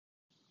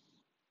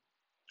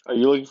Are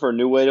you looking for a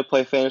new way to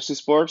play fantasy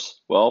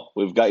sports? Well,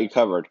 we've got you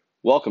covered.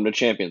 Welcome to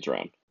Champions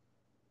Round.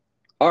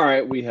 All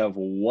right, we have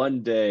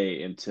one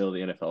day until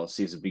the NFL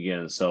season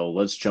begins, so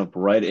let's jump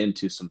right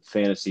into some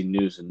fantasy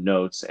news and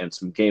notes and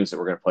some games that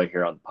we're going to play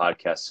here on the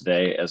podcast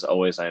today. As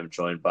always, I am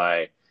joined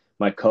by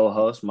my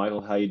co-host Michael.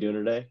 How you doing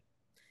today?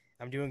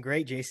 I'm doing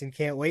great, Jason.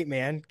 Can't wait,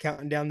 man.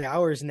 Counting down the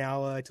hours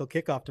now till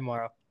kickoff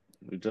tomorrow.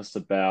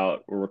 We're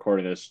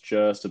recording this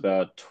just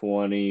about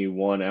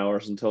 21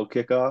 hours until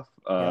kickoff.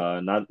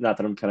 Yep. Not that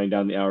I'm counting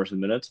down the hours and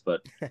minutes,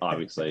 but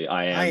obviously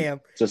I I am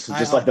am. just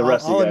like the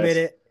rest of I'll you admit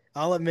guys. it.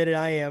 I'll admit it.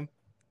 I am.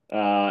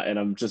 And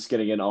I'm just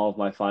getting in all of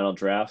my final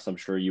drafts. I'm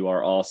sure you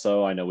are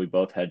also. I know we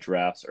both had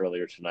drafts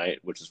earlier tonight,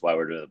 which is why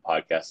we're doing the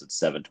podcast at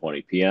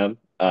 7:20 p.m.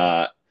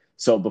 Yep.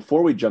 So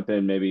before we jump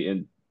in, maybe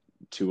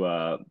into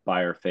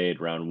buy or fade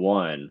round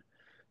one,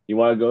 you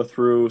want to go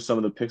through some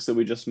of the picks that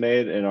we just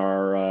made in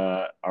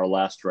our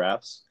last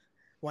drafts?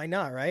 Why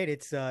not? Right?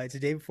 It's a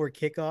day before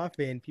kickoff,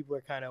 and people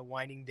are kind of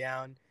winding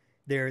down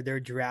their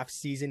draft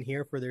season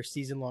here for their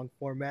season long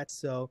formats.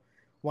 So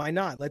why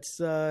not? Let's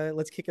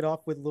kick it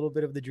off with a little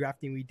bit of the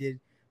drafting we did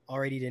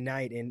already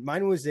tonight. And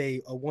mine was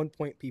a 1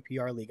 point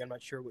PPR league. I'm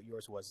not sure what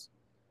yours was.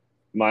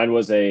 Mine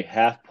was a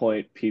half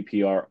point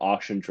PPR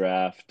auction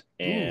draft,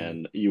 Ooh.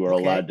 and Okay. you were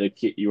allowed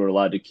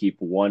to keep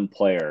one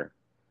player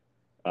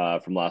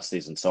from last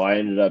season. So I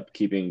ended up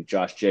keeping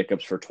Josh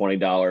Jacobs for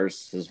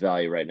 $20. His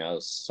value right now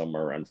is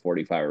somewhere around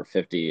 45 or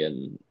 50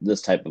 in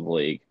this type of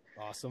league.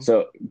 Awesome.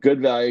 So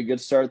good value, good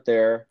start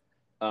there.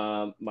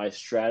 My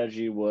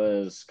strategy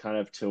was kind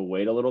of to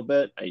wait a little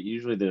bit.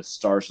 Usually the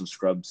stars and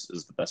scrubs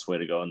is the best way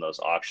to go in those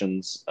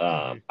auctions.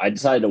 Mm-hmm. I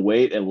decided to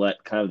wait and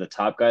let kind of the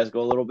top guys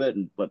go a little bit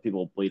and let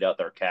people bleed out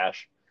their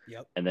cash,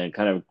 Yep. and then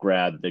kind of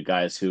grab the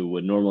guys who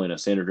would normally in a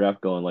standard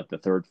draft go in like the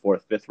third,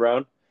 fourth, fifth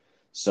round.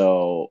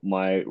 So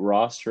my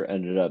roster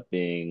ended up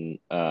being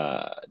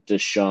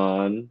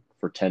Deshaun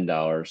for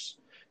 $10,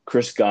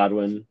 Chris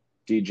Godwin,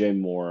 DJ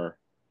Moore,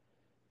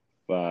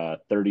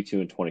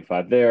 32 and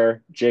 25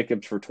 there.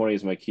 Jacobs for 20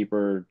 is my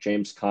keeper.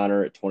 James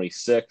Conner at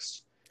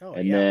 26. Oh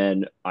And yeah.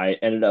 then I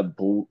ended up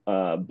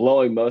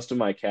blowing most of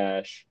my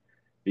cash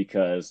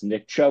because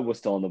Nick Chubb was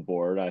still on the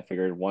board. I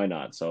figured why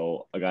not?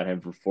 So I got him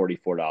for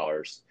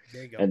 $44.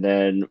 There you go. And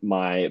then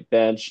my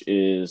bench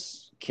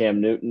is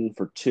Cam Newton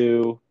for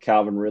 2,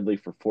 Calvin Ridley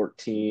for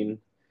 14,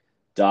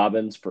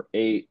 Dobbins for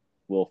 8,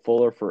 Will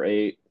Fuller for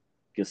 8,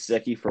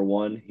 Gasecki for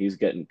 1. He's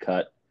getting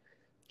cut.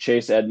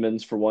 Chase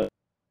Edmonds for 1.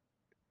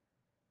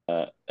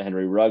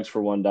 Henry Ruggs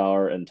for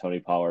 $1 and Tony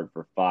Pollard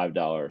for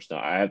 $5. Now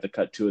I have to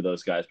cut two of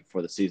those guys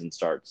before the season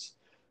starts.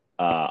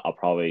 I'll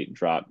probably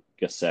drop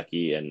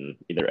Gasecki and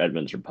either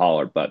Edmonds or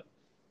Pollard, but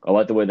I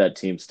like the way that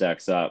team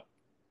stacks up.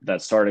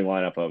 That starting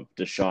lineup of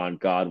Deshaun,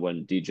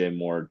 Godwin, DJ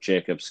Moore,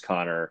 Jacobs,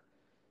 Connor,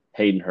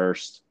 Hayden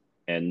Hurst,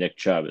 and Nick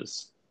Chubb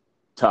is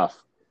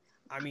tough.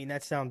 I mean,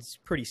 that sounds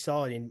pretty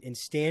solid. In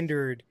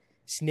standard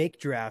snake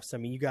drafts, I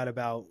mean, you got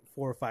about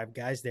 4 or 5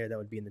 guys there that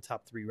would be in the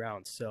top 3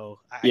 rounds. So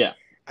Yeah,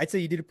 I'd say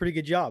you did a pretty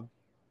good job.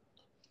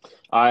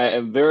 I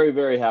am very,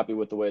 very happy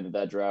with the way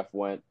that draft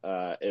went.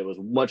 It was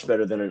much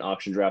better than an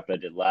auction draft I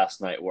did last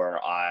night,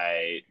 where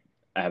I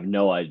have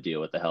no idea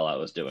what the hell I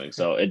was doing.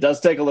 So it does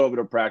take a little bit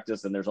of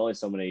practice, and there's only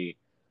so many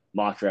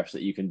mock drafts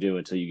that you can do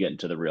until you get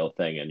into the real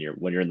thing. And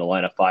when you're in the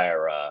line of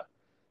fire,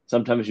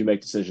 sometimes you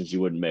make decisions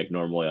you wouldn't make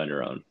normally on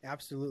your own.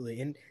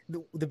 Absolutely. And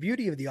the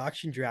beauty of the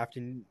auction draft,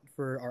 and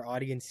for our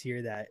audience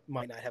here that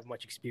might not have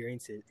much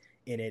experience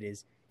in it,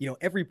 is,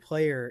 every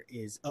player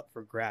is up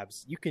for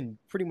grabs. You can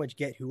pretty much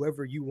get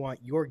whoever you want,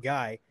 your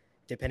guy,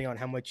 depending on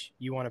how much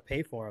you want to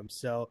pay for him.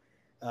 So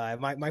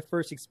my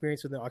first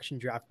experience with an auction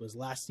draft was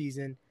last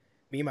season.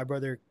 Me and my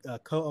brother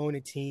co-own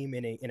a team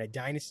in a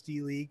dynasty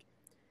league.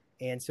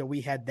 And so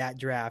we had that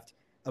draft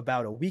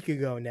about a week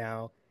ago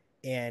now.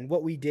 And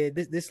what we did,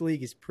 this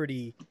league is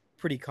pretty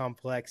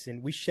complex,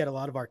 and we shed a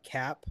lot of our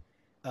cap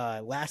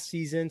last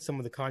season. Some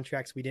of the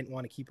contracts we didn't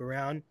want to keep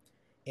around,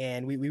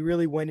 and we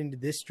really went into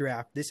this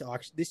draft,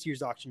 this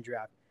year's auction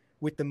draft,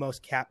 with the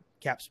most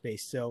cap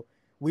space. So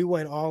we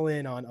went all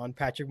in on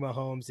Patrick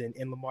Mahomes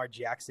and Lamar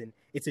Jackson.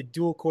 It's a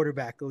dual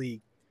quarterback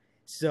league,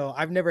 so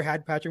I've never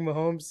had Patrick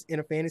Mahomes in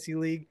a fantasy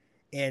league,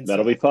 and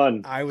That'll so be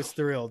fun. I was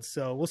thrilled.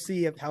 So we'll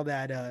see how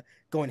that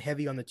going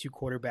heavy on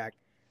the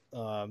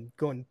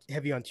going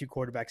heavy on two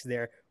quarterbacks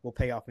there will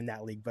pay off in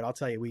that league. But I'll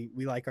tell you,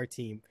 we like our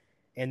team.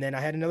 And then I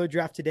had another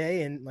draft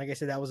today, and like I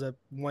said, that was a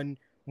 1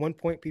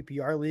 point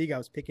PPR league. I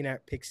was picking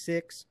at pick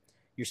 6,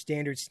 your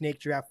standard snake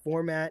draft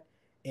format,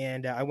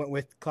 and I went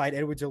with Clyde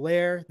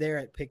Edwards-Helaire there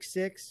at pick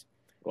 6.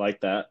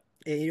 Like that.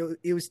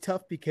 It was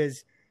tough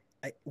because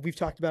we've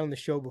talked about on the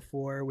show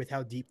before with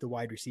how deep the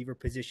wide receiver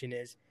position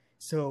is.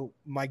 So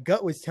my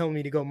gut was telling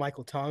me to go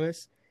Michael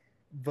Thomas,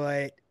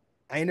 but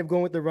I ended up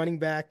going with the running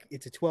back.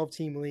 It's a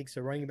 12-team league,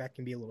 so running back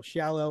can be a little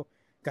shallow.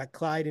 Got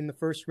Clyde in the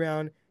first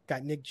round,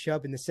 got Nick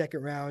Chubb in the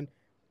second round,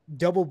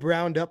 double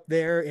Browned up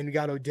there, and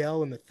got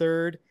Odell in the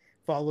third,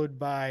 followed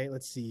by,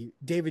 let's see,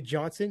 David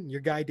Johnson,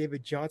 your guy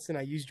David Johnson.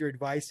 I used your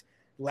advice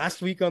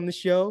last week on the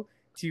show,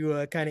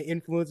 to kind of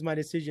influence my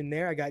decision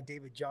there. I got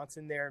David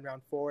Johnson there in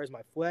round 4 as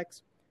my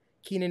flex,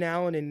 Keenan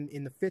Allen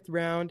in the 5th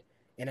round,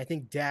 and I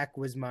think Dak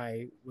was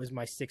my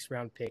 6th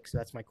round pick. So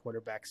that's my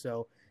quarterback.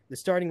 So the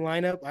starting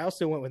lineup, I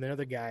also went with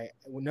another guy.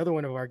 Another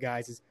one of our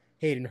guys is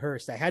Hayden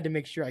Hurst. I had to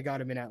make sure I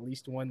got him in at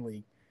least one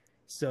league.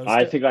 So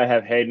I think I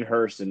have Hayden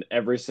Hurst in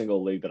every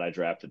single league that I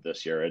drafted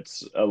this year.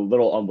 It's a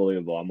little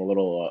unbelievable. I'm a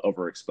little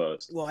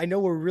overexposed. Well, I know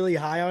we're really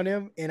high on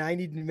him, and I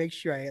need to make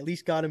sure I at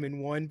least got him in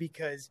one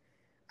because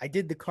I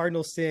did the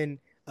Cardinal sin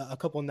a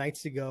couple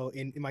nights ago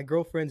in my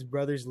girlfriend's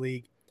brother's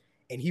league,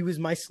 and he was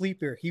my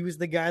sleeper. He was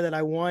the guy that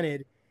I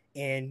wanted,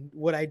 and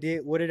what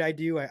did I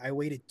do? I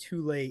waited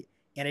too late,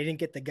 and I didn't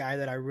get the guy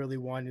that I really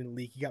wanted in the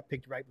league. He got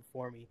picked right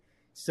before me.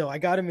 So I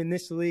got him in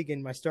this league,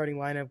 and my starting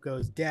lineup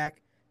goes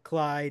Dak,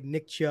 Clyde,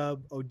 Nick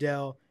Chubb,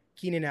 Odell,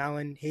 Keenan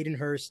Allen, Hayden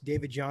Hurst,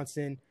 David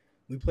Johnson.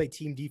 We play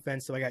team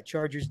defense, so I got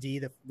Chargers D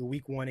the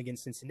week 1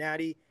 against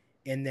Cincinnati,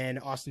 and then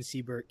Austin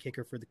Seibert,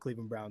 kicker for the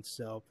Cleveland Browns.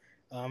 So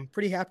I'm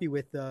pretty happy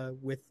with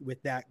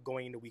that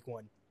going into week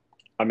 1.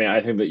 I mean, I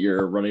think that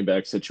your running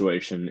back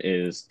situation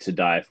is to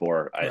die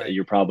for. Right.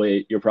 You're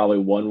probably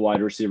one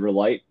wide receiver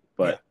light,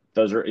 but Yeah.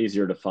 those are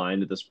easier to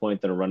find at this point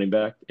than a running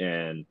back.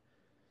 And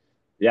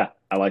yeah,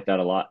 I like that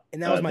a lot.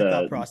 And that was my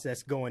thought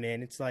process going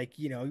in. It's like,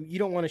 you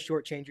don't want to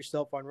shortchange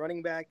yourself on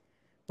running back,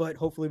 but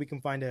hopefully we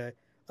can find a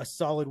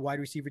solid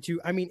wide receiver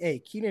too. I mean, hey,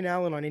 Keenan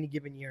Allen on any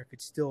given year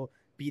could still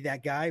be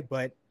that guy,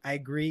 but I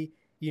agree.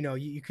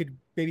 You could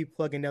maybe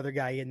plug another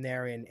guy in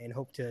there and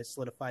hope to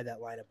solidify that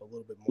lineup a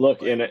little bit more.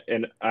 Look,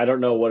 and I don't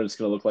know what it's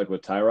going to look like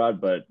with Tyrod,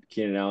 but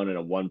Keenan Allen in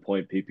a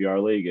 1-point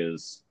PPR league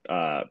is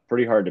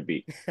pretty hard to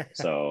beat.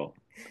 So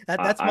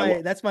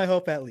that's my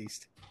hope at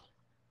least.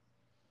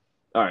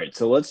 All right,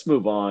 so let's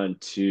move on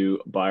to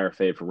buy our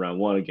fave for round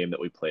 1, a game that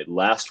we played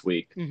last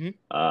week.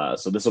 Mm-hmm.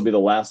 So this will be the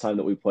last time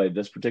that we played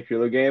this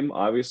particular game,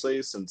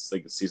 obviously, since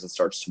the season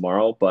starts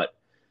tomorrow. But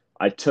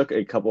I took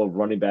a couple of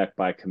running back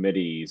by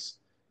committees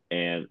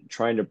and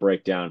trying to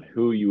break down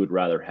who you would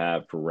rather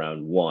have for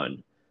round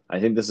 1. I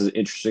think this is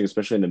interesting,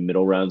 especially in the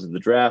middle rounds of the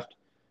draft.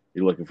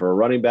 You're looking for a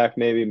running back,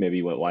 maybe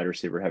you went wide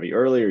receiver heavy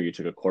early, or you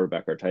took a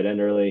quarterback or a tight end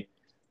early.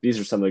 These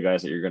are some of the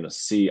guys that you're going to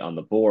see on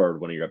the board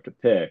when you're up to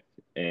pick.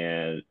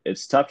 And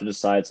it's tough to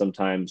decide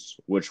sometimes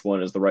which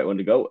one is the right one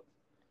to go with.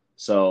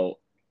 So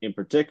in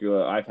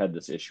particular, I've had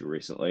this issue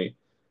recently.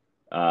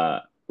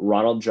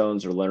 Ronald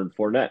Jones or Leonard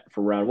Fournette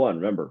for round 1.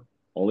 Remember,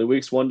 only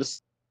weeks 1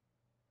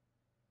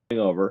 to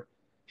over.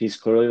 He's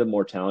clearly the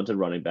more talented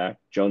running back.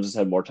 Jones has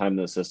had more time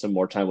in the system,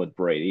 more time with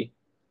Brady.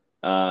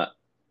 Who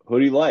do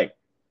you like?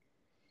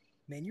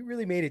 Man, you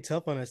really made it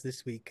tough on us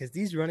this week because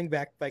these running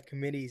back by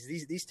committees,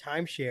 these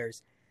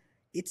timeshares,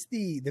 it's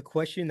the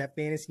question that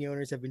fantasy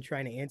owners have been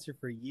trying to answer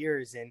for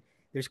years, and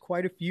there's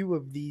quite a few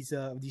of these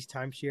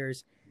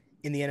timeshares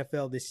in the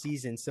NFL this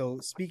season. So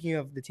speaking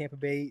of the Tampa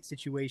Bay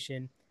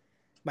situation,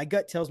 my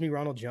gut tells me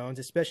Ronald Jones,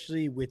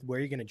 especially with where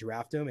you're going to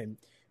draft him. And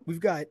we've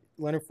got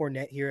Leonard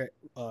Fournette here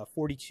at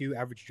 42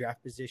 average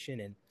draft position,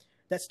 and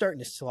that's starting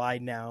to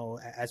slide now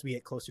as we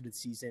get closer to the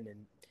season.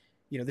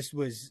 And this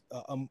was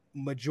a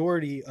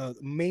majority,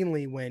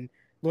 mainly when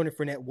Leonard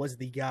Fournette was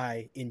the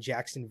guy in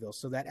Jacksonville.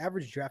 So that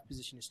average draft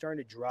position is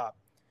starting to drop.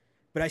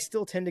 But I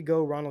still tend to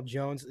go Ronald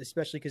Jones,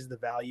 especially because of the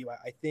value.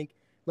 I think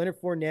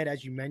Leonard Fournette,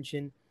 as you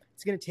mentioned,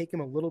 it's going to take him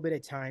a little bit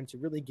of time to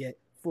really get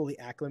fully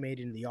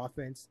acclimated in the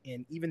offense.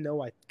 And even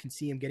though I can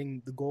see him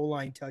getting the goal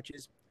line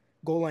touches,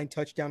 goal line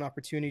touchdown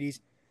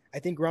opportunities, I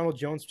think Ronald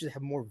Jones just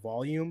have more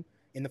volume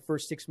in the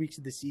first 6 weeks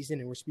of the season.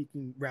 And we're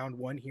speaking round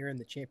 1 here in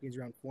the Champions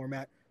Round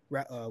format,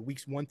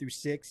 weeks 1 through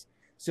 6.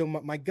 So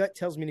my gut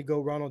tells me to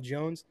go Ronald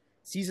Jones.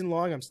 Season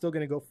long, I'm still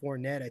going to go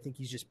Fournette. I think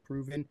he's just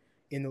proven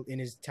in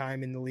his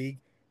time in the league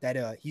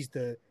that he's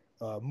the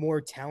more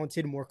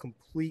talented, more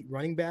complete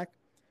running back.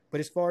 But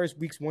as far as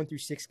weeks 1 through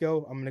 6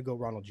 go, I'm going to go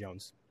Ronald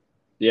Jones.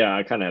 Yeah,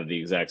 I kind of have the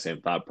exact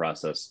same thought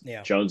process.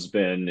 Yeah. Jones has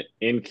been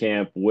in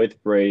camp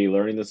with Brady,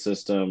 learning the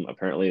system.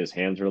 Apparently his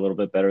hands are a little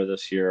bit better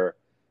this year,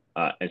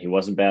 and he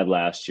wasn't bad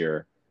last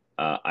year.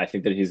 I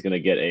think that he's going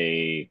to get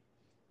a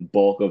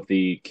bulk of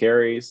the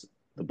carries,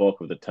 the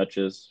bulk of the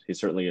touches. He's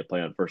certainly going to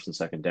play on first and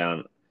second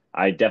down.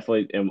 I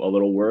definitely am a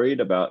little worried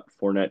about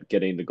Fournette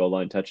getting the goal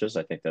line touches.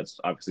 I think that's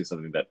obviously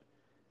something that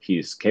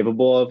he's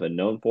capable of and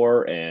known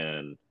for,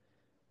 and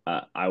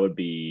I would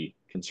be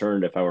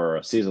concerned if I were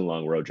a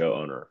season-long Rojo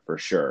owner, for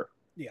sure.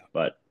 Yeah.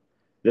 But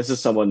this is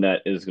someone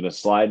that is going to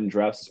slide in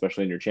drafts,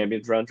 especially in your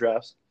Champions Round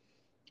drafts.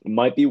 It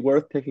might be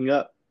worth picking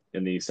up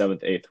in the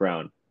 7th, 8th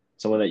round.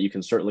 Someone that you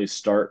can certainly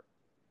start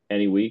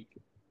any week,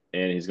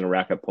 and he's going to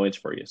rack up points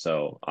for you.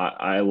 So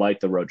I like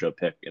the Rojo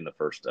pick in the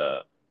first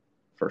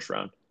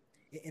round.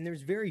 And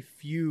there's very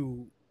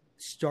few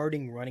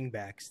starting running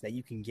backs that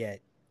you can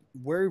get.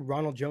 Where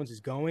Ronald Jones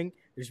is going,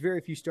 there's very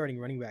few starting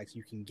running backs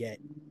you can get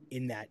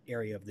in that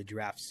area of the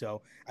draft.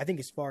 So I think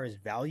as far as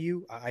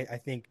value, I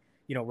think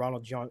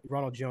Ronald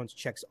Jones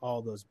checks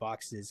all those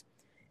boxes.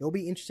 It'll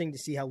be interesting to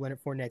see how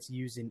Leonard Fournette's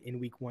used in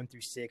week 1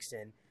 through 6,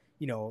 and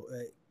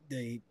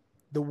the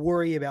the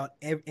worry about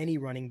any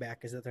running back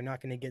is that they're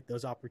not going to get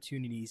those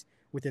opportunities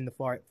within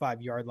the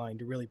 5 yard line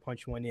to really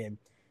punch one in.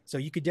 So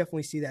you could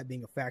definitely see that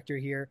being a factor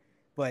here.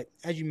 But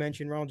as you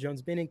mentioned, Ronald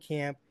Jones been in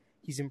camp.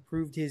 He's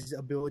improved his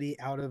ability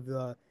out of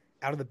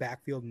the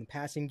backfield in the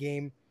passing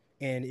game,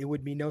 and it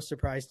would be no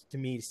surprise to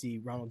me to see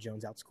Ronald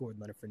Jones outscored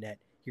Leonard Fournette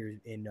here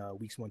in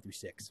weeks 1 through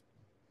 6.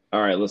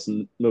 All right, let's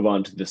move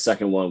on to the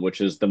second one, which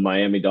is the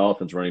Miami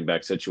Dolphins running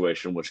back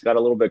situation, which got a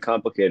little bit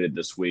complicated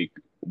this week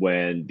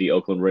when the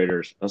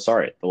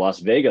Las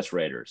Vegas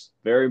Raiders.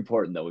 Very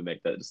important that we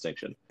make that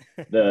distinction.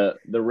 The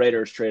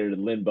Raiders traded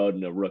Lynn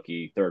Bowden, a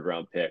rookie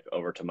third-round pick,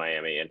 over to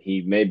Miami, and he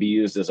may be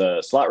used as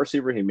a slot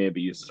receiver. He may be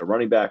used as a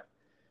running back.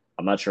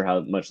 I'm not sure how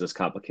much this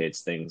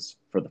complicates things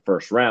for the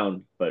first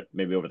round, but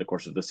maybe over the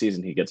course of the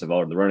season he gets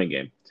involved in the running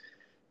game.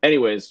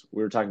 Anyways,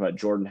 we were talking about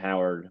Jordan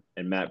Howard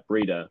and Matt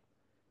Breida.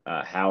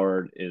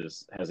 Howard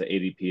has an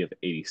ADP of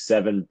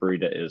 87.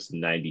 Breida is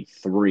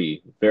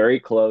 93. Very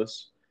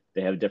close.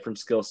 They have different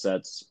skill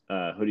sets.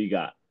 Who do you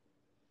got?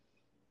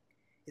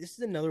 This is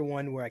another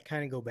one where I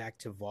kind of go back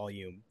to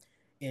volume.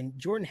 And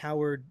Jordan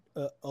Howard,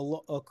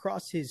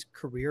 across his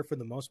career, for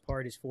the most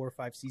part, his 4 or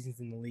 5 seasons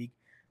in the league,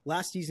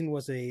 last season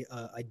was a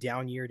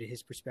down year to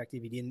his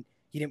perspective. He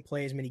didn't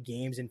play as many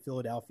games in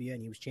Philadelphia,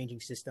 and he was changing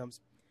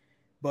systems.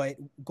 But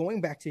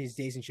going back to his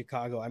days in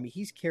Chicago, I mean,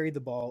 he's carried the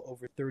ball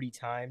over 30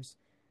 times.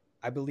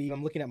 I believe,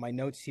 I'm looking at my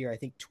notes here, I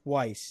think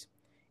twice.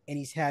 And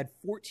he's had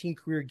 14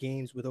 career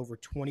games with over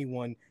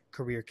 21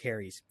 career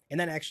carries. And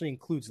that actually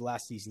includes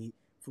last season.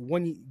 For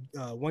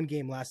one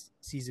game last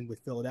season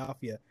with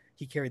Philadelphia,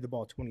 he carried the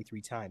ball 23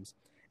 times.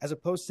 As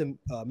opposed to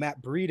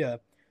Matt Breida,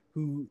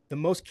 who the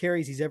most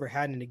carries he's ever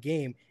had in a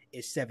game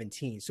is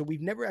 17. So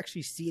we've never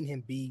actually seen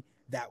him be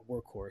that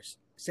workhorse.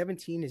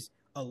 17 is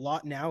a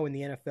lot now in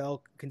the NFL,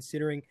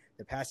 considering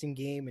the passing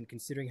game and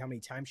considering how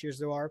many timeshares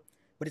there are.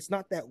 But it's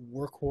not that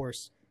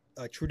workhorse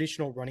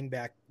traditional running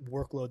back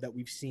workload that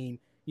we've seen,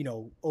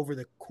 over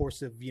the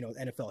course of,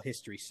 NFL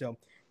history. So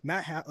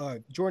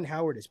Jordan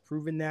Howard has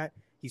proven that.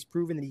 He's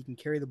proven that he can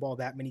carry the ball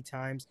that many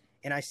times.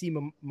 And I see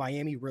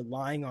Miami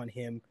relying on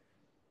him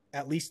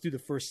at least through the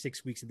first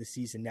 6 weeks of the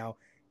season. Now,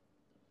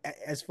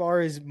 as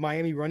far as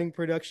Miami running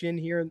production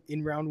here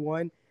in round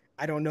 1,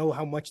 I don't know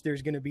how much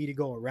there's going to be to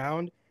go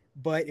around.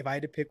 But if I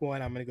had to pick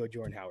one, I'm going to go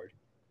Jordan Howard.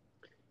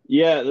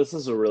 Yeah, this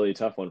is a really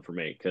tough one for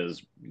me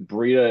because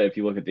Breida, if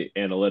you look at the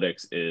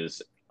analytics,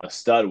 is a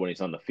stud when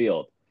he's on the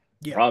field.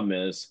 The problem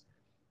is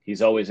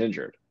he's always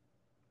injured.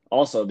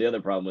 Also, the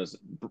other problem is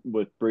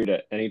with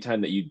Breida, anytime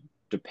that you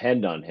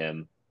depend on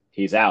him,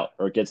 he's out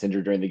or gets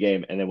injured during the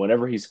game. And then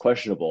whenever he's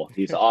questionable,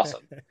 he's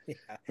awesome.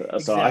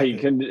 So you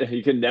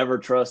can never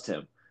trust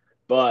him.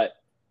 But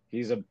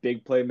he's a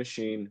big play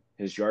machine.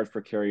 His yards per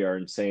carry are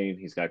insane.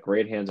 He's got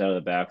great hands out of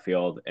the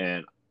backfield.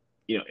 And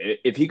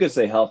if he could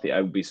stay healthy,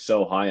 I would be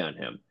so high on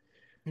him.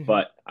 Mm-hmm.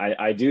 But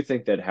I do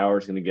think that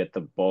Howard's going to get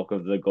the bulk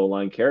of the goal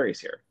line carries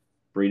here.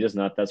 Breida's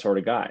not that sort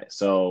of guy.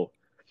 So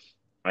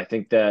I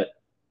think that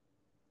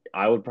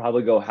I would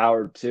probably go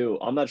Howard too.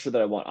 I'm not sure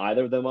that I want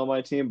either of them on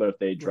my team, but if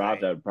they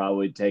dropped, I would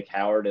probably take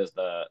Howard as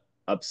the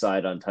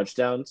upside on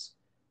touchdowns.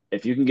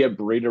 If you can get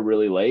Breida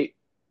really late,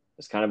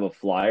 as kind of a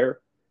flyer,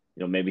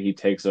 maybe he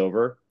takes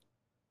over.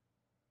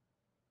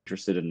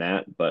 Interested in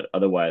that, but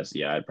otherwise,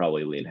 yeah, I'd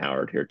probably lean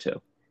Howard here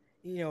too.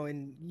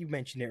 And you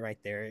mentioned it right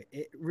there.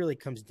 It really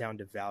comes down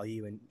to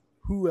value and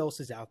who else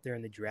is out there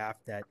in the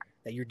draft that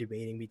you're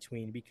debating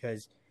between.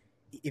 Because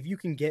if you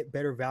can get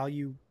better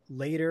value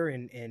later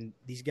and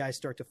these guys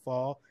start to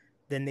fall,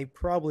 then they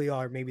probably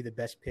are maybe the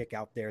best pick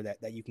out there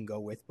that you can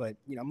go with. But,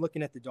 I'm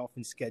looking at the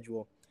Dolphins'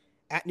 schedule.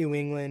 At New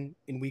England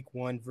in week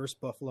 1 versus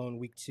Buffalo in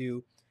week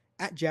 2.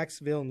 At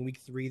Jacksonville in week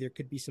 3, there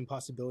could be some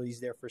possibilities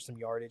there for some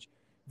yardage.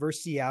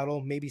 Versus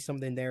Seattle, maybe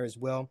something there as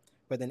well.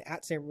 But then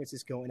at San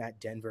Francisco and at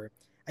Denver,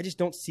 I just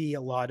don't see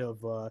a lot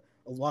of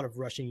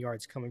rushing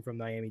yards coming from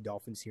Miami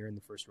Dolphins here in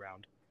the first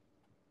round.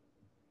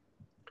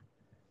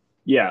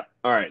 Yeah.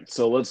 All right.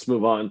 So let's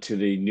move on to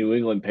the New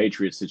England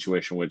Patriots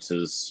situation, which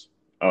is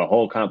a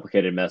whole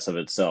complicated mess of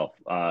itself.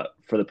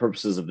 For the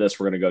purposes of this,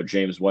 we're going to go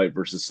James White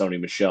versus Sony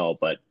Michel,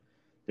 but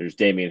there's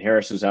Damian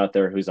Harris who's out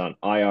there who's on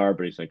IR,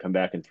 but he's going to come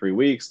back in 3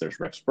 weeks. There's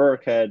Rex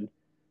Burkhead.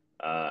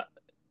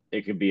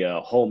 It could be a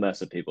whole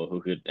mess of people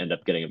who could end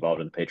up getting involved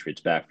in the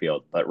Patriots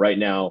backfield. But right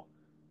now,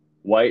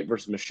 White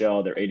versus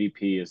Michel, their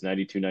ADP is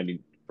 92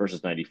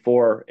 versus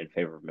 94 in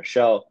favor of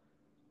Michel.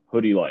 Who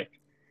do you like?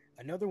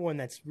 Another one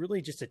that's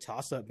really just a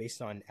toss-up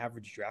based on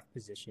average draft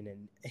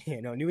position.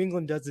 And, New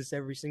England does this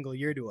every single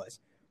year to us.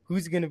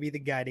 Who's going to be the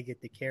guy to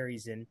get the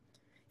carries? And,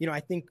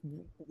 I think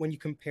when you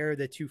compare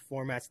the two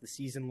formats, the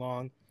season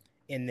long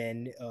and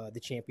then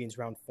the Champions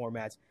Round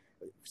formats,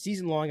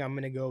 season long, I'm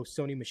going to go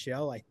Sony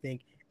Michel. I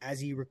think as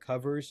he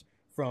recovers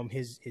from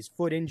his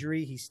foot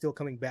injury, he's still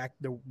coming back.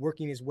 They're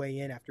working his way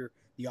in after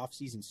the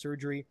offseason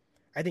surgery.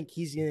 I think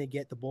he's going to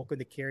get the bulk of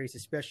the carries,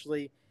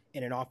 especially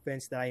in an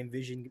offense that I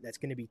envision that's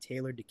going to be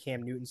tailored to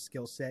Cam Newton's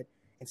skill set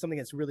and something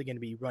that's really going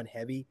to be run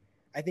heavy.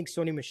 I think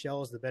Sony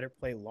Michel is the better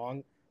play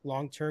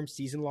long-term,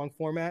 season-long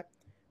format.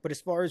 But as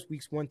far as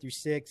weeks 1 through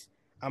 6,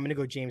 I'm going to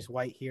go James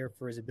White here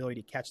for his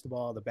ability to catch the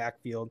ball out of the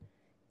backfield.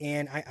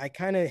 And I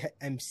kind of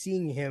am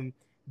seeing him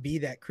be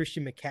that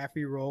Christian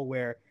McCaffrey role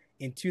where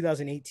in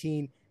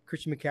 2018,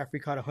 Christian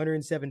McCaffrey caught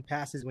 107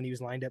 passes when he was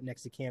lined up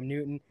next to Cam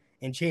Newton,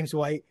 and James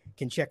White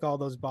can check all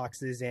those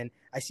boxes. And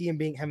I see him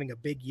having a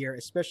big year,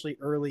 especially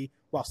early,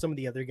 while some of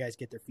the other guys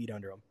get their feet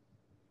under him.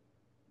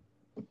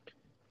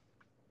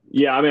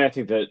 Yeah, I mean, I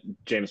think that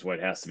James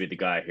White has to be the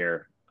guy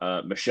here.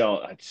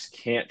 Michelle, I just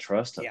can't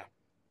trust him. Yeah.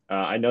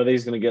 I know that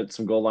he's going to get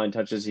some goal line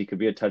touches. He could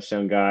be a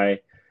touchdown guy.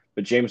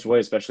 But James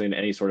White, especially in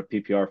any sort of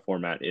PPR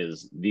format,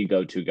 is the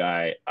go-to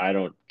guy. I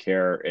don't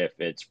care if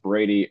it's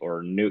Brady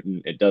or Newton.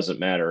 It doesn't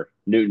matter.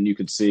 Newton, you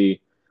could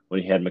see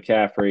when he had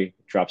McCaffrey,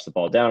 drops the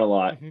ball down a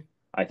lot. Mm-hmm.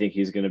 I think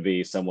he's going to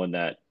be someone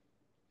that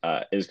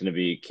is going to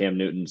be Cam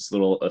Newton's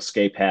little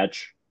escape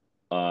hatch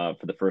for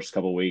the first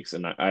couple of weeks.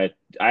 And I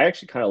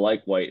actually kind of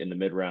like White in the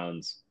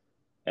mid-rounds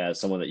as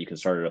someone that you can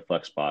start at a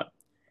flex spot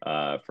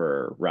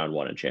for round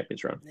 1 in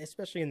Champions Round.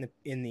 Especially in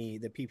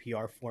the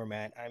PPR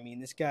format. I mean,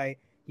 this guy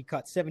 – he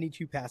caught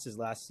 72 passes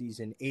last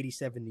season,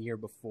 87 the year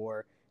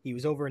before. He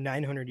was over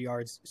 900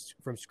 yards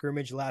from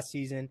scrimmage last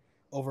season,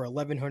 over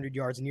 1,100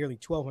 yards, nearly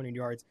 1,200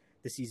 yards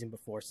the season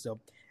before. So,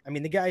 I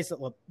mean, the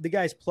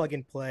guy's plug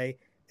and play.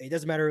 It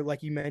doesn't matter,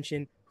 like you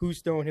mentioned,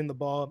 who's throwing him the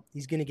ball.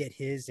 He's going to get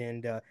his,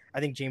 and I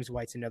think James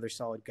White's another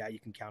solid guy you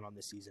can count on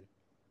this season.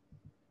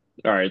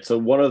 All right, so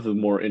one of the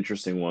more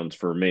interesting ones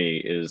for me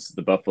is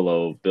the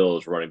Buffalo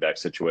Bills running back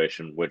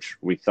situation, which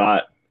we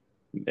thought –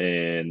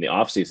 in the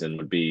offseason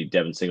would be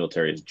Devin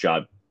Singletary's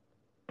job.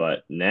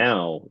 But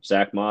now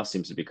Zach Moss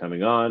seems to be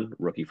coming on,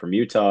 rookie from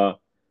Utah.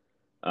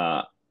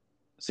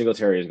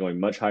 Singletary is going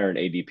much higher in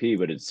ADP,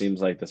 but it seems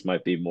like this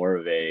might be more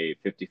of a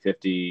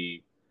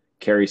 50-50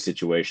 carry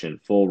situation,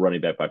 full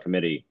running back by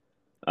committee.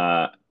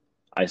 I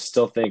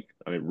still think,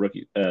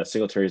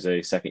 Singletary is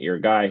a second-year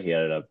guy. He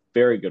had a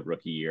very good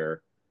rookie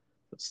year,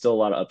 but still a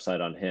lot of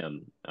upside on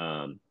him.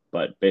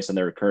 But based on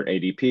their current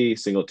ADP,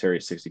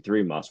 Singletary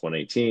 63, Moss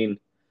 118.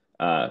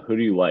 Who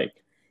do you like?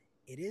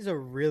 It is a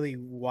really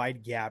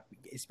wide gap,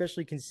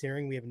 especially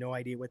considering we have no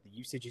idea what the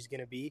usage is going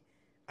to be.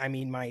 I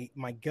mean,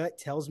 my gut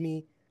tells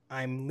me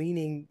I'm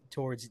leaning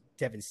towards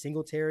Devin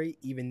Singletary,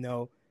 even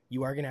though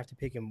you are going to have to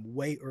pick him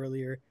way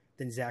earlier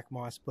than Zach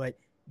Moss. But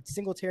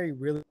Singletary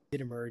really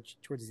did emerge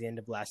towards the end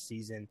of last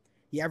season.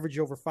 He averaged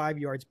over 5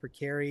 yards per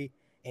carry,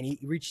 and he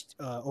reached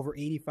over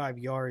 85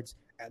 yards,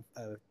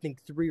 I think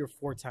 3 or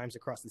 4 times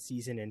across the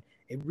season. And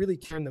it really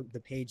turned the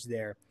page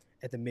there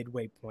at the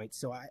midway point.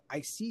 So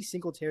I see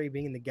Singletary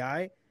being the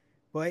guy,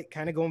 but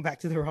kind of going back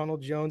to the Ronald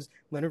Jones,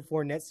 Leonard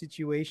Fournette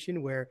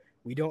situation where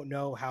we don't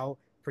know how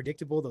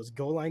predictable those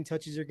goal line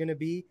touches are going to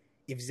be.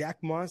 If Zach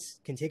Moss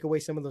can take away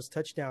some of those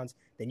touchdowns,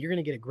 then you're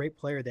going to get a great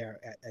player there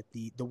at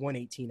the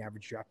 118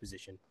 average draft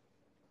position.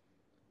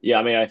 Yeah,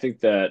 I mean, I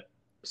think that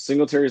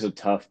Singletary is a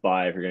tough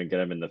buy if you're going to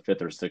get him in the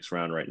 5th or 6th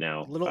round right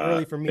now. A little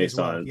early for me as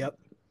well. Yep.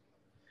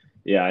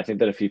 Yeah, I think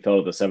that if he fell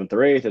to the 7th or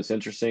 8th, it's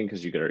interesting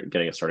because you're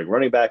getting a starting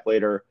running back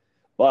later.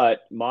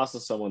 But Moss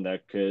is someone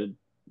that could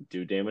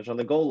do damage on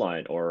the goal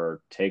line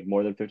or take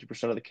more than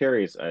 50% of the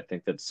carries. I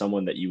think that's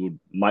someone that you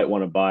might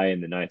want to buy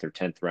in the 9th or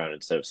 10th round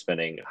instead of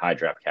spending high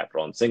draft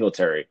capital on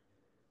Singletary.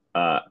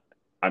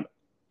 I'm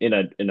in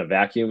a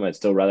vacuum. I'd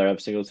still rather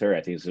have Singletary.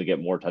 I think he's going to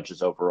get more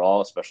touches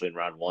overall, especially in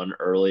round 1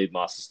 early.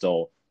 Moss is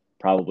still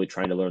probably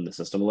trying to learn the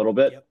system a little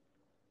bit. Yep.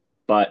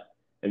 But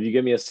if you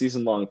give me a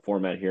season-long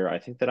format here, I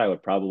think that I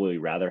would probably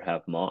rather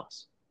have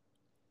Moss.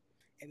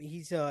 I mean,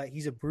 he's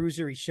a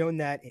bruiser. He's shown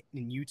that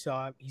in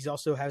Utah. He's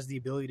also has the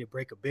ability to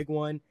break a big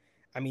one.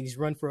 I mean, he's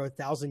run for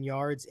 1,000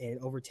 yards and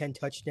over 10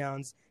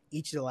 touchdowns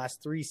each of the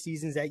last 3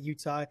 seasons at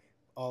Utah,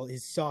 all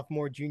his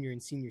sophomore, junior,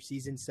 and senior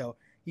season. So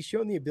he's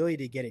shown the ability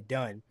to get it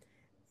done.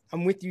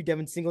 I'm with you,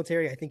 Devin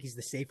Singletary. I think he's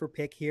the safer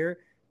pick here.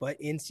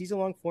 But in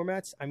season-long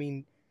formats, I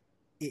mean,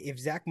 if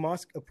Zach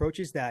Moss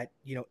approaches that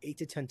 8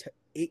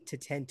 to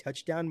 10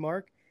 touchdown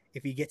mark,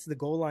 if he gets the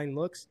goal line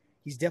looks,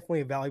 he's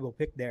definitely a valuable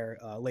pick there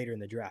later in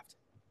the draft.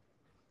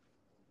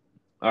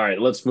 All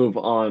right, let's move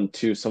on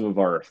to some of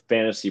our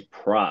fantasy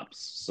props.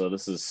 So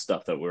this is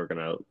stuff that we're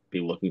going to be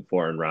looking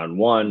for in round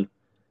 1,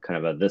 kind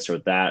of a this or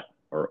that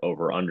or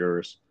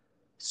over-unders.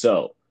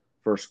 So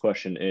first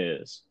question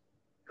is,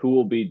 who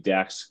will be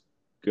Dak's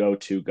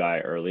go-to guy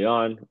early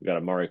on? We got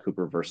Amari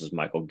Cooper versus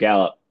Michael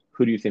Gallup.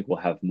 Who do you think will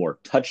have more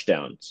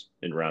touchdowns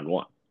in round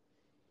 1?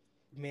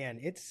 Man,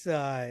 it's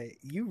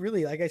you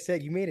really, like I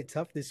said, you made it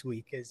tough this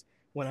week because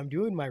when I'm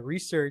doing my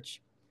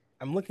research,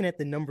 I'm looking at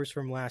the numbers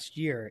from last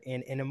year,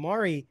 and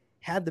Amari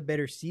had the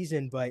better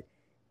season, but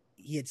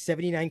he had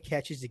 79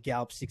 catches to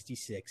Gallup's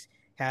 66,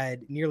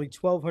 had nearly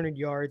 1,200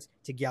 yards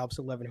to Gallup's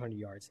 1,100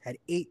 yards, had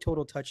 8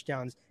 total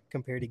touchdowns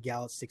compared to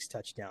Gallup's 6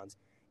 touchdowns.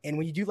 And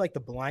when you do like the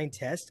blind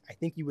test, I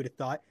think you would have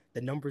thought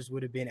the numbers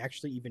would have been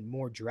actually even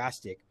more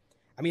drastic.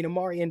 I mean,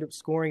 Amari ended up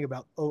scoring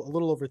about a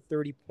little over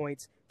 30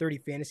 points, 30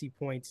 fantasy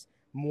points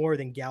more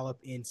than Gallup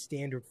in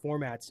standard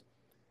formats.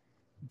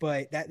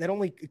 But that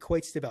only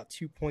equates to about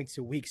 2 points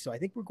a week. So I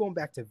think we're going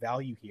back to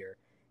value here.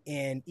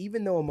 And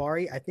even though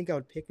Amari, I think I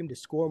would pick him to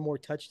score more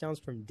touchdowns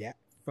from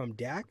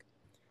Dak.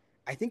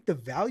 I think the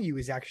value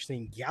is actually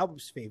in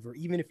Gallup's favor,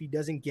 even if he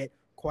doesn't get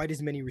quite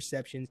as many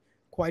receptions,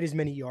 quite as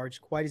many yards,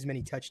 quite as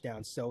many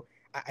touchdowns. So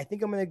I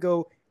think I'm going to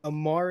go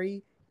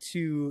Amari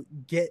to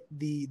get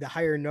the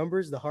higher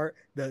numbers,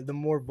 the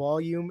more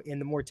volume and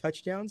the more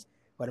touchdowns.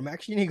 But I'm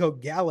actually going to go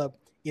Gallup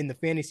in the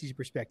fantasy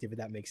perspective, if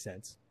that makes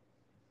sense.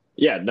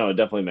 Yeah, no, it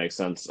definitely makes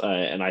sense.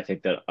 And I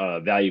think that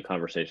value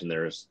conversation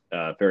there is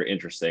very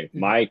interesting. Mm-hmm.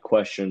 My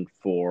question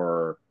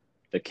for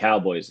the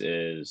Cowboys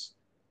is,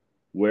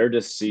 where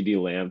does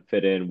CeeDee Lamb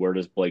fit in? Where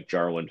does Blake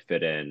Jarwin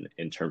fit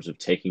in terms of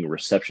taking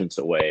receptions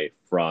away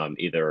from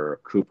either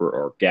Cooper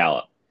or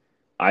Gallup?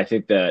 I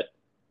think that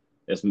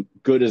as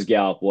good as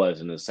Gallup was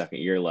in his second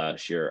year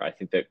last year, I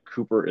think that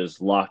Cooper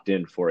is locked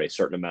in for a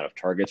certain amount of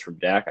targets from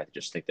Dak. I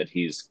just think that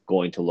he's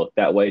going to look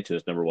that way to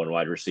his number one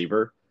wide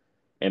receiver.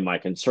 And my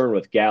concern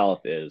with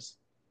Gallup is,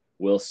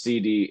 will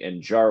CD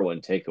and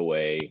Jarwin take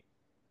away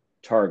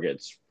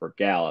targets for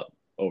Gallup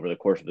over the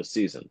course of the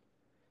season?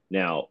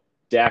 Now,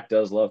 Dak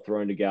does love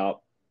throwing to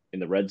Gallup in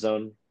the red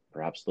zone,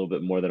 perhaps a little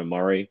bit more than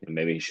Amari, and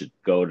maybe he should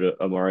go to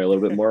Amari a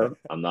little bit more.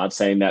 I'm not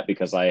saying that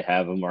because I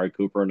have Amari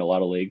Cooper in a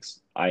lot of leagues.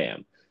 I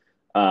am.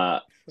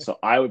 So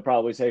I would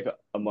probably take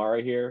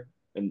Amari here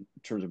in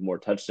terms of more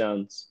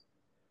touchdowns.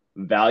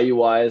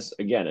 Value-wise,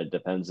 again, it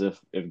depends if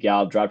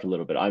Gallup dropped a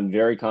little bit. I'm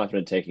very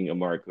confident taking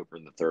Amari Cooper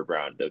in the third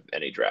round of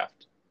any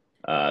draft.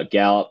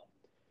 Gallup,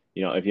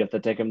 if you have to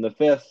take him in the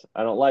fifth,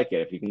 I don't like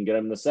it. If you can get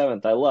him in the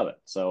seventh, I love it.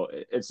 So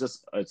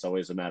it's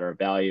always a matter of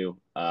value.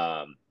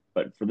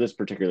 But for this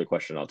particular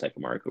question, I'll take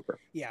Amari Cooper.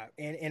 Yeah,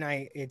 and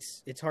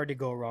it's hard to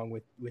go wrong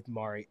with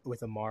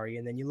Amari.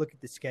 And then you look at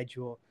the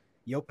schedule.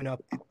 You open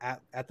up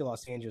at the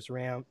Los Angeles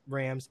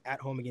Rams, at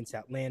home against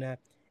Atlanta,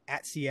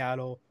 at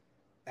Seattle,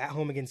 at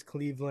home against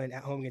Cleveland,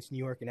 at home against New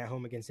York, and at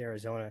home against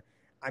Arizona.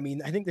 I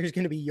mean, I think there's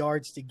going to be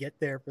yards to get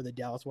there for the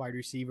Dallas wide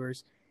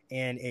receivers,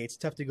 and it's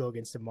tough to go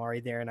against Amari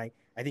there. And I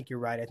think you're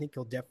right. I think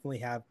he'll definitely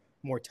have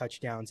more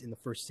touchdowns in the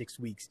first 6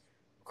 weeks.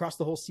 Across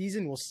the whole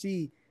season, we'll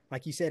see,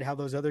 like you said, how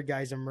those other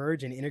guys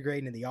emerge and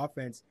integrate into the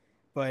offense.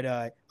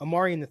 But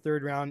Amari in the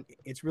third round,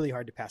 it's really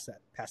hard to pass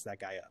that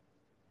guy up.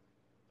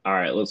 All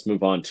right, let's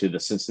move on to the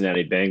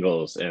Cincinnati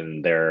Bengals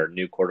and their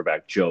new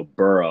quarterback, Joe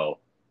Burrow,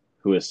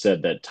 who has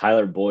said that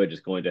Tyler Boyd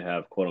is going to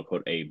have,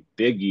 quote-unquote, a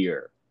big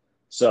year.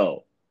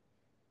 So,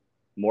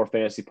 more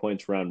fantasy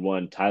points round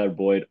one, Tyler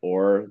Boyd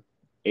or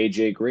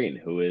A.J. Green,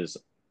 who is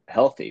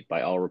healthy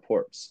by all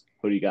reports.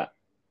 Who do you got?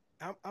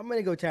 I'm going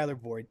to go Tyler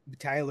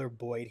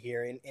Boyd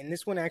here. And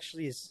this one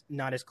actually is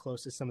not as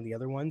close as some of the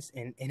other ones.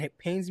 And it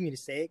pains me to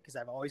say it because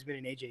I've always been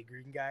an A.J.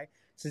 Green guy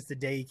since the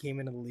day he came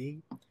into the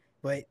league.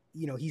 But,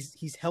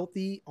 he's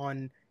healthy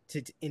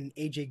in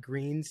A.J.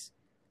 Green's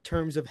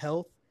terms of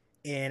health.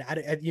 And,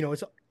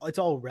 it's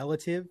all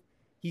relative.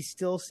 He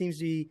still seems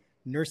to be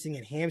nursing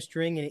a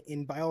hamstring.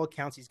 And by all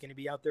accounts, he's going to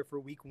be out there for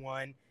week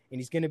 1. And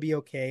he's going to be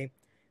okay.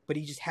 But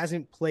he just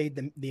hasn't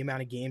played the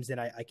amount of games that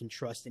I can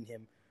trust in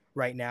him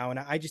right now. And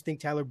I just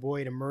think Tyler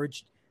Boyd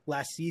emerged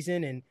last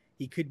season. And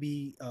he could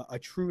be a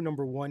true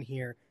number one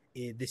here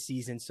this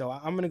season. So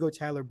I'm going to go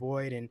Tyler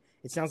Boyd. And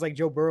it sounds like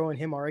Joe Burrow and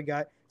him already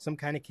got some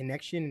kind of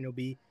connection. And it'll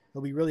be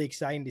really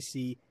exciting to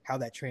see how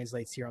that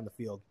translates here on the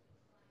field.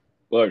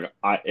 Look,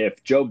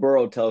 if Joe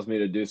Burrow tells me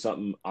to do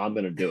something, I'm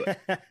going to do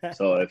it.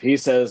 So if he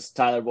says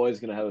Tyler Boyd's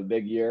going to have a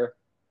big year,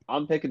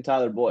 I'm picking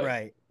Tyler Boyd.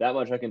 Right. That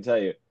much I can tell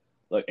you.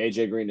 Look,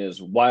 A.J. Green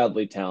is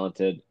wildly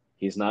talented.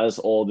 He's not as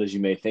old as you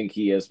may think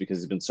he is because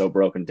he's been so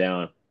broken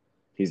down.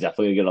 He's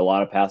definitely going to get a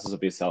lot of passes if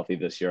he's healthy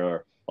this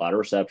year, a lot of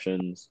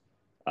receptions,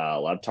 a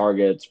lot of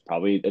targets,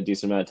 probably a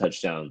decent amount of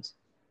touchdowns.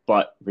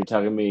 But if you're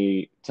telling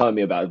me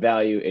about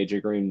value,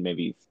 A.J. Green,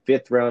 maybe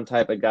fifth-round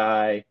type of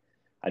guy,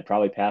 I'd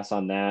probably pass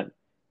on that.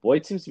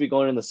 Boyd seems to be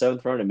going in the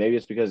seventh round, and maybe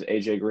it's because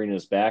A.J. Green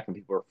is back and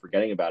people are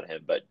forgetting about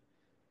him. But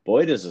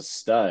Boyd is a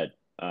stud.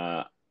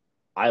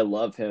 I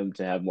love him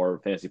to have more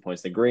fantasy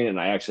points than Green, and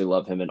I actually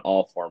love him in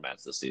all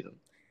formats this season.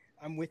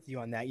 I'm with you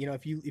on that.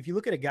 If you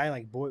look at a guy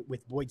like Boyd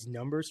with Boyd's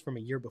numbers from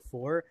a year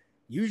before,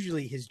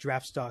 usually his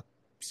draft stock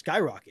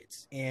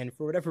skyrockets. And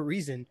for whatever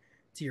reason,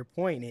 to your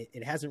point,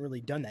 it hasn't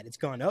really done that. It's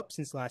gone up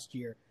since last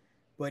year,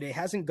 but it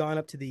hasn't gone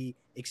up to the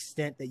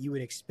extent that you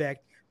would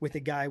expect with a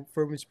guy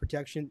for his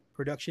production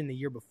the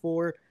year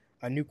before,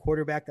 a new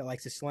quarterback that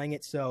likes to slang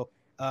it. So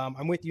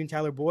I'm with you in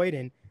Tyler Boyd,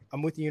 and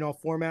I'm with you in all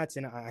formats,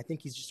 and I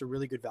think he's just a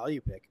really good value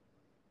pick.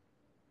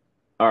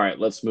 All right,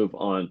 let's move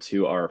on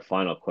to our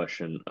final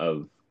question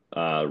of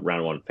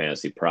round one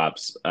fantasy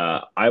props.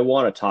 I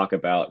want to talk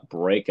about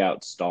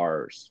breakout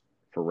stars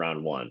for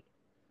round one.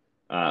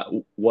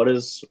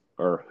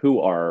 Who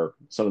are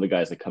some of the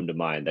guys that come to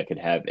mind that could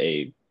have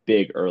a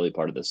big early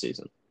part of the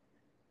season?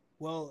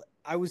 Well,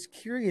 I was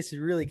curious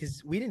really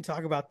because we didn't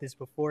talk about this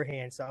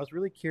beforehand, so I was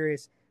really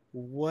curious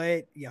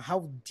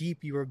how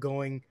deep you were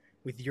going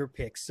with your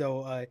picks.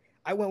 So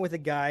I went with a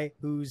guy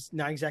who's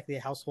not exactly a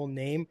household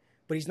name,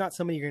 but he's not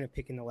somebody you're going to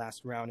pick in the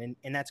last round,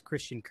 and that's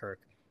Christian Kirk.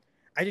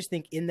 I just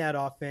think in that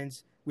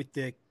offense, with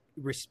the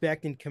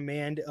respect and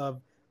command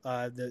of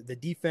the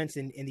defense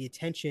and the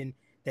attention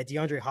that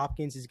DeAndre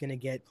Hopkins is going to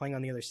get playing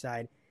on the other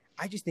side,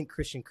 I just think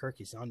Christian Kirk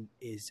has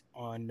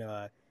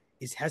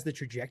the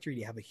trajectory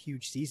to have a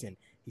huge season.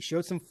 He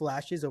showed some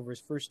flashes over his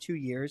first 2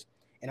 years,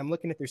 and I'm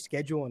looking at their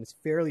schedule, and it's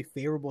fairly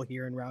favorable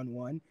here in round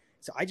one.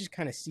 So I just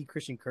kind of see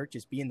Christian Kirk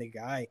just being the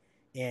guy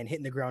and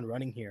hitting the ground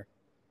running here.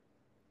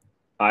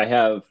 I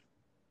have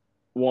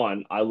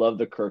one. I love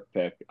the Kirk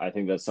pick. I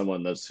think that's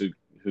someone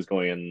who's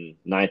going in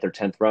 9th or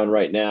 10th round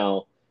right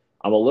now.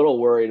 I'm a little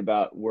worried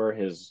about where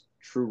his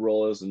true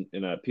role is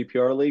in a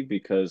PPR league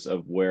because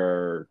of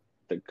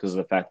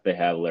the fact that they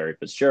have Larry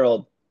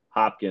Fitzgerald,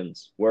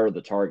 Hopkins, where are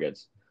the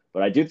targets?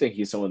 But I do think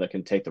he's someone that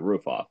can take the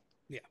roof off.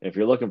 Yeah. If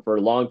you're looking for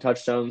long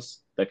touchdowns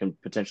that can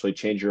potentially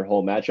change your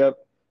whole matchup,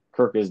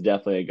 Kirk is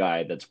definitely a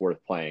guy that's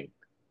worth playing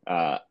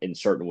in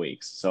certain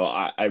weeks. So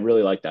I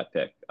really like that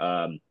pick.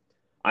 I'm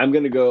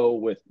going to go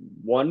with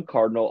one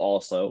Cardinal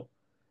also,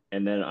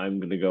 and then I'm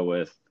going to go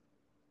with,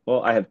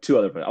 well, I have two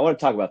other players. I want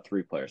to talk about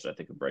three players that I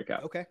think can break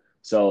out. Okay.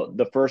 So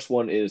the first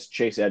one is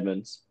Chase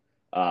Edmonds.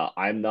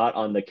 I'm not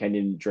on the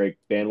Kenyon Drake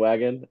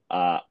bandwagon.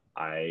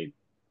 I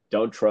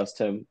don't trust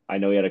him. I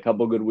know he had a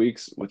couple good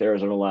weeks with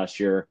Arizona last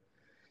year.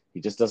 He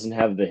just doesn't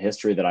have the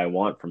history that I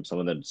want from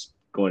someone that's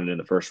going in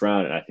the first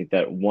round. And I think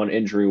that one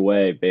injury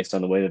away, based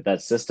on the way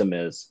that system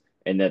is,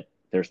 and that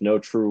there's no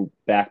true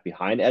back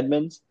behind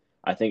Edmonds,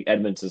 I think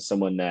Edmonds is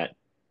someone that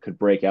could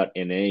break out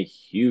in a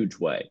huge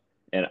way.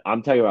 And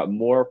I'm talking about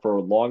more for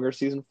longer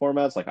season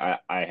formats. Like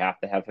I have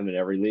to have him in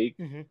every league.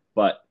 Mm-hmm.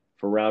 But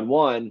for round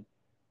one,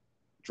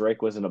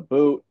 Drake was in a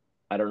boot.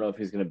 I don't know if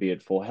he's going to be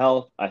at full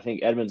health. I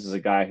think Edmonds is a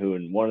guy who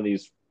in one of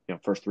these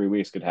first 3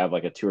 weeks could have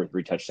like a 2 or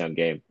 3 touchdown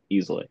game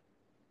easily.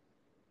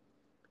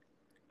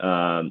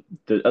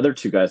 The other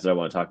two guys that I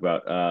want to talk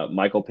about,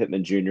 Michael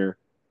Pittman Jr.,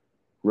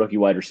 rookie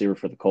wide receiver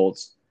for the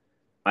Colts.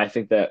 I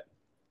think that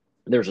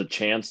there's a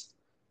chance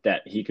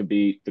that he could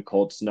be the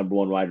Colts' number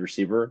one wide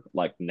receiver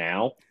like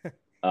now.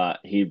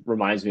 He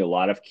reminds me a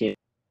lot of Keenan,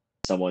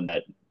 someone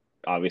that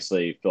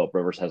obviously Phillip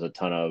Rivers has a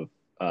ton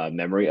of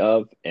memory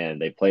of,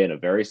 and they play in a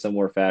very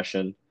similar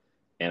fashion.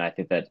 And I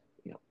think that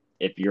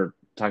if you're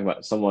talking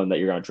about someone that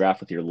you're going to draft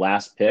with your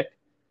last pick,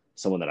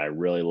 someone that I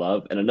really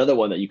love, and another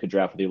one that you could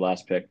draft with your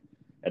last pick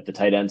at the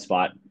tight end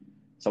spot,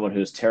 someone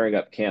who's tearing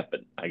up camp,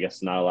 but I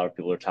guess not a lot of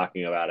people are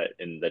talking about it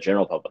in the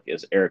general public,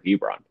 is Eric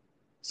Ebron,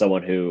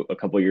 someone who a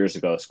couple of years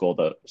ago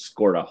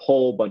scored a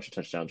whole bunch of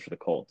touchdowns for the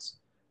Colts.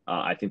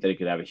 I think that he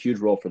could have a huge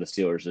role for the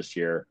Steelers this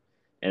year,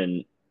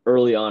 and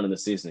early on in the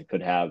season, it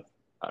could have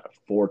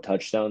 4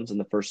 touchdowns in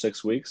the first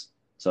 6 weeks.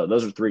 So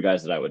those are 3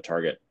 guys that I would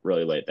target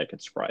really late that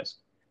could surprise.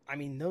 I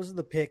mean, those are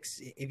the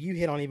picks. If you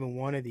hit on even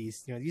one of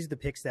these, these are the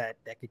picks that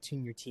could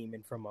tune your team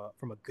in from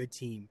a good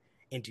team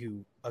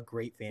into a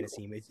great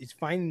fantasy team. It's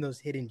finding those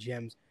hidden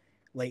gems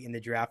late in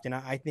the draft, and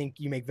I think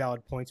you make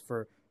valid points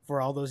for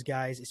all those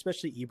guys,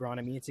 especially Ebron.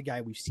 I mean, it's a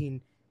guy we've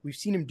seen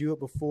him do it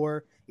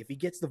before. If he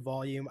gets the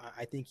volume,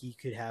 I think he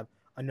could have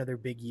another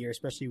big year,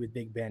 especially with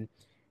Big Ben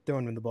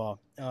throwing him the ball.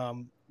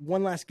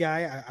 One last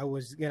guy I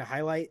was going to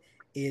highlight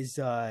is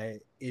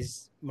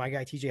my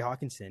guy TJ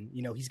Hawkinson.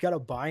 He's got a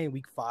bye in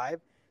week 5,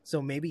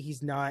 so maybe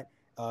he's not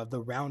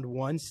the round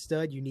 1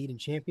 stud you need in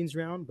Champions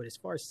Round, but as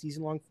far as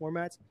season-long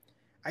formats,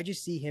 I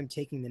just see him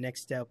taking the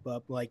next step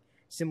up, like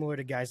similar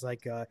to guys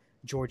like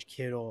George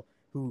Kittle,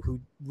 who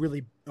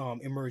really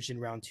emerged in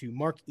round 2,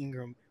 Mark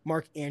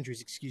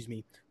Andrews,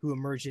 who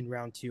emerged in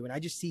round 2, and I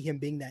just see him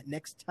being that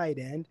next tight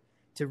end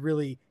to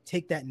really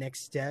take that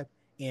next step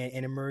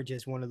and emerge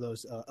as one of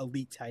those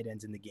elite tight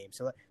ends in the game.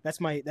 So that's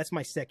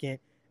my second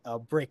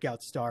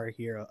breakout star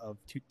here of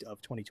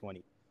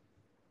 2020.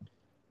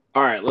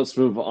 All right, let's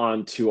move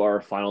on to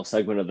our final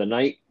segment of the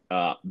night.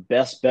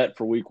 Best bet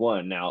for week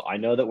 1. Now, I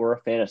know that we're a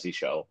fantasy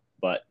show,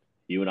 but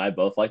you and I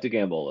both like to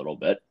gamble a little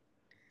bit.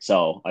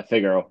 So I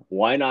figure,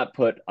 why not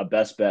put a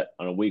best bet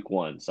on a week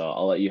 1? So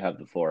I'll let you have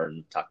the floor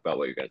and talk about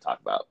what you're going to talk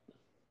about.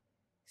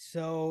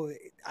 So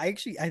I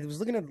was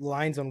looking at the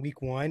lines on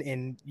week 1,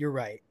 and you're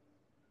right.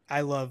 I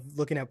love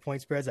looking at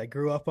point spreads. I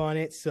grew up on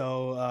it.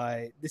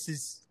 So this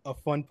is a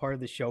fun part of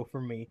the show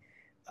for me.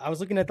 I was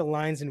looking at the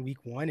lines in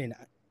week 1, and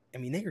I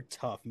mean, they are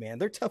tough, man.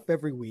 They're tough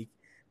every week.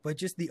 But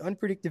just the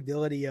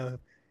unpredictability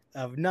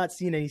of not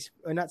seeing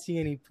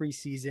any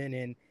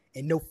preseason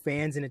and no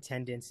fans in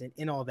attendance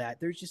and all that.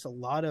 There's just a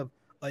lot of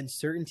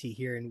uncertainty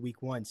here in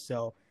week 1.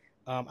 So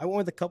I went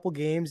with a couple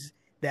games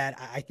that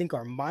I think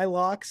are my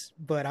locks,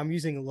 but I'm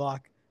using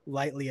lock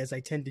lightly as I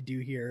tend to do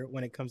here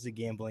when it comes to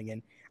gambling.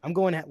 And I'm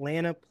going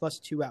Atlanta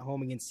 +2 at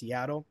home against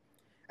Seattle.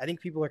 I think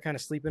people are kind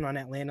of sleeping on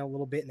Atlanta a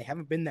little bit, and they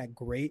haven't been that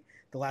great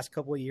the last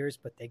couple of years,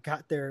 but they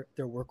got their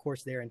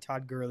workhorse there in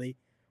Todd Gurley.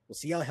 We'll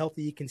see how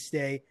healthy he can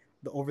stay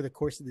over the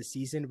course of the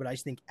season, but I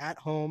just think at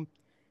home,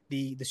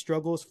 the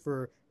struggles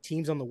for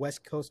teams on the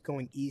West Coast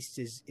going east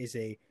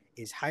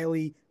is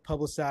highly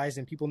publicized,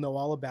 and people know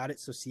all about it.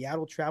 So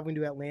Seattle traveling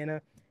to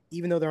Atlanta,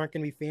 even though there aren't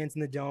going to be fans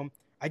in the Dome,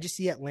 I just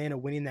see Atlanta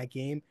winning that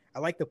game. I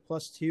like the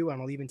 +2,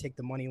 and I'll even take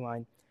the money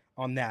line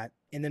on that.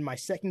 And then my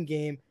second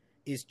game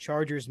is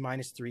Chargers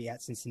 -3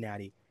 at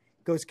Cincinnati.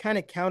 Goes kind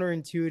of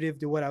counterintuitive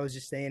to what I was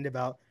just saying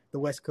about the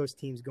West Coast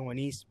teams going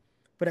east,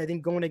 but I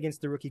think going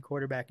against the rookie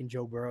quarterback and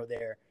Joe Burrow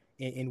there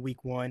in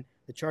week one.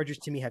 The Chargers,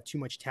 to me, have too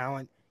much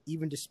talent,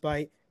 even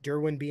despite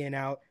Derwin being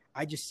out.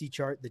 I just see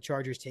the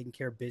Chargers taking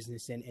care of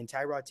business, and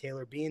Tyrod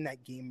Taylor being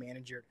that game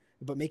manager,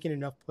 but making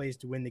enough plays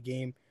to win the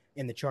game,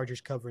 and the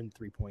Chargers covering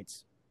 3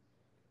 points.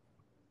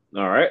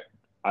 All right.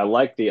 I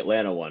like the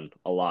Atlanta one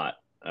a lot.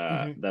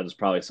 That is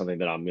probably something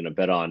that I'm going to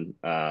bet on.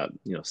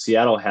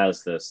 Seattle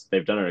has this.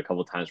 They've done it a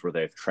couple of times where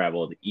they've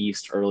traveled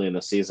east early in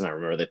the season. I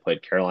remember they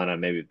played Carolina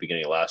maybe at the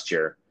beginning of last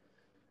year.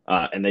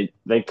 And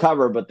they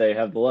cover, but they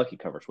have the lucky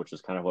covers, which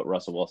is kind of what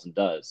Russell Wilson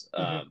does.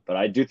 But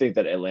I do think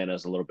that Atlanta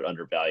is a little bit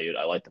undervalued.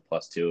 I like the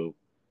 +2,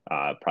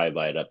 probably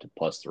buy it up to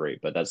 +3,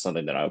 but that's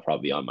something that I would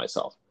probably be on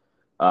myself.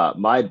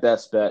 My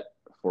best bet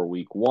for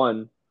week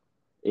one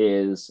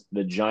is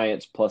the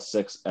Giants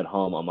 +6 at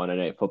home on Monday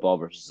Night Football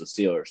versus the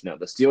Steelers. Now,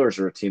 the Steelers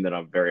are a team that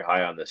I'm very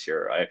high on this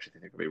year. I actually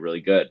think they're going to be really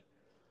good.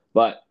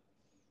 But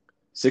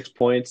 6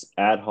 points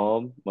at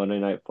home, Monday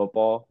Night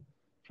Football,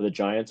 for the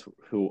Giants,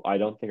 who I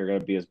don't think are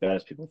going to be as bad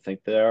as people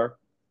think they are.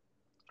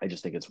 I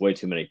just think it's way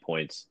too many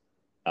points.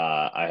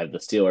 I have the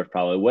Steelers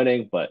probably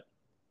winning, but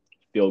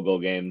field goal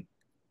game,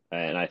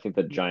 and I think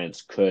the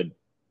Giants could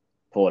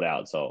pull it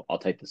out. So I'll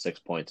take the 6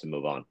 points and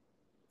move on.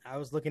 I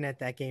was looking at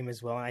that game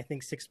as well, and I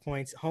think 6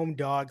 points, home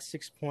dog,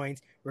 6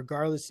 points,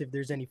 regardless if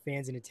there's any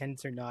fans in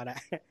attendance or not.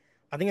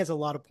 I think that's a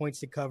lot of points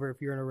to cover if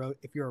you're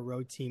a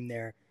road team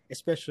there,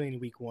 especially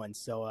in week one.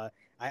 So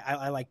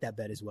I like that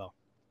bet as well.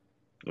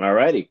 All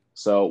righty.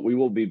 So we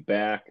will be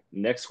back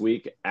next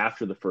week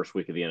after the first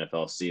week of the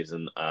NFL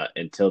season.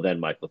 Until then,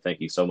 Michael, thank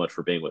you so much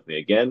for being with me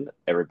again.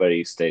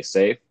 Everybody stay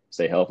safe,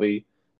 stay healthy,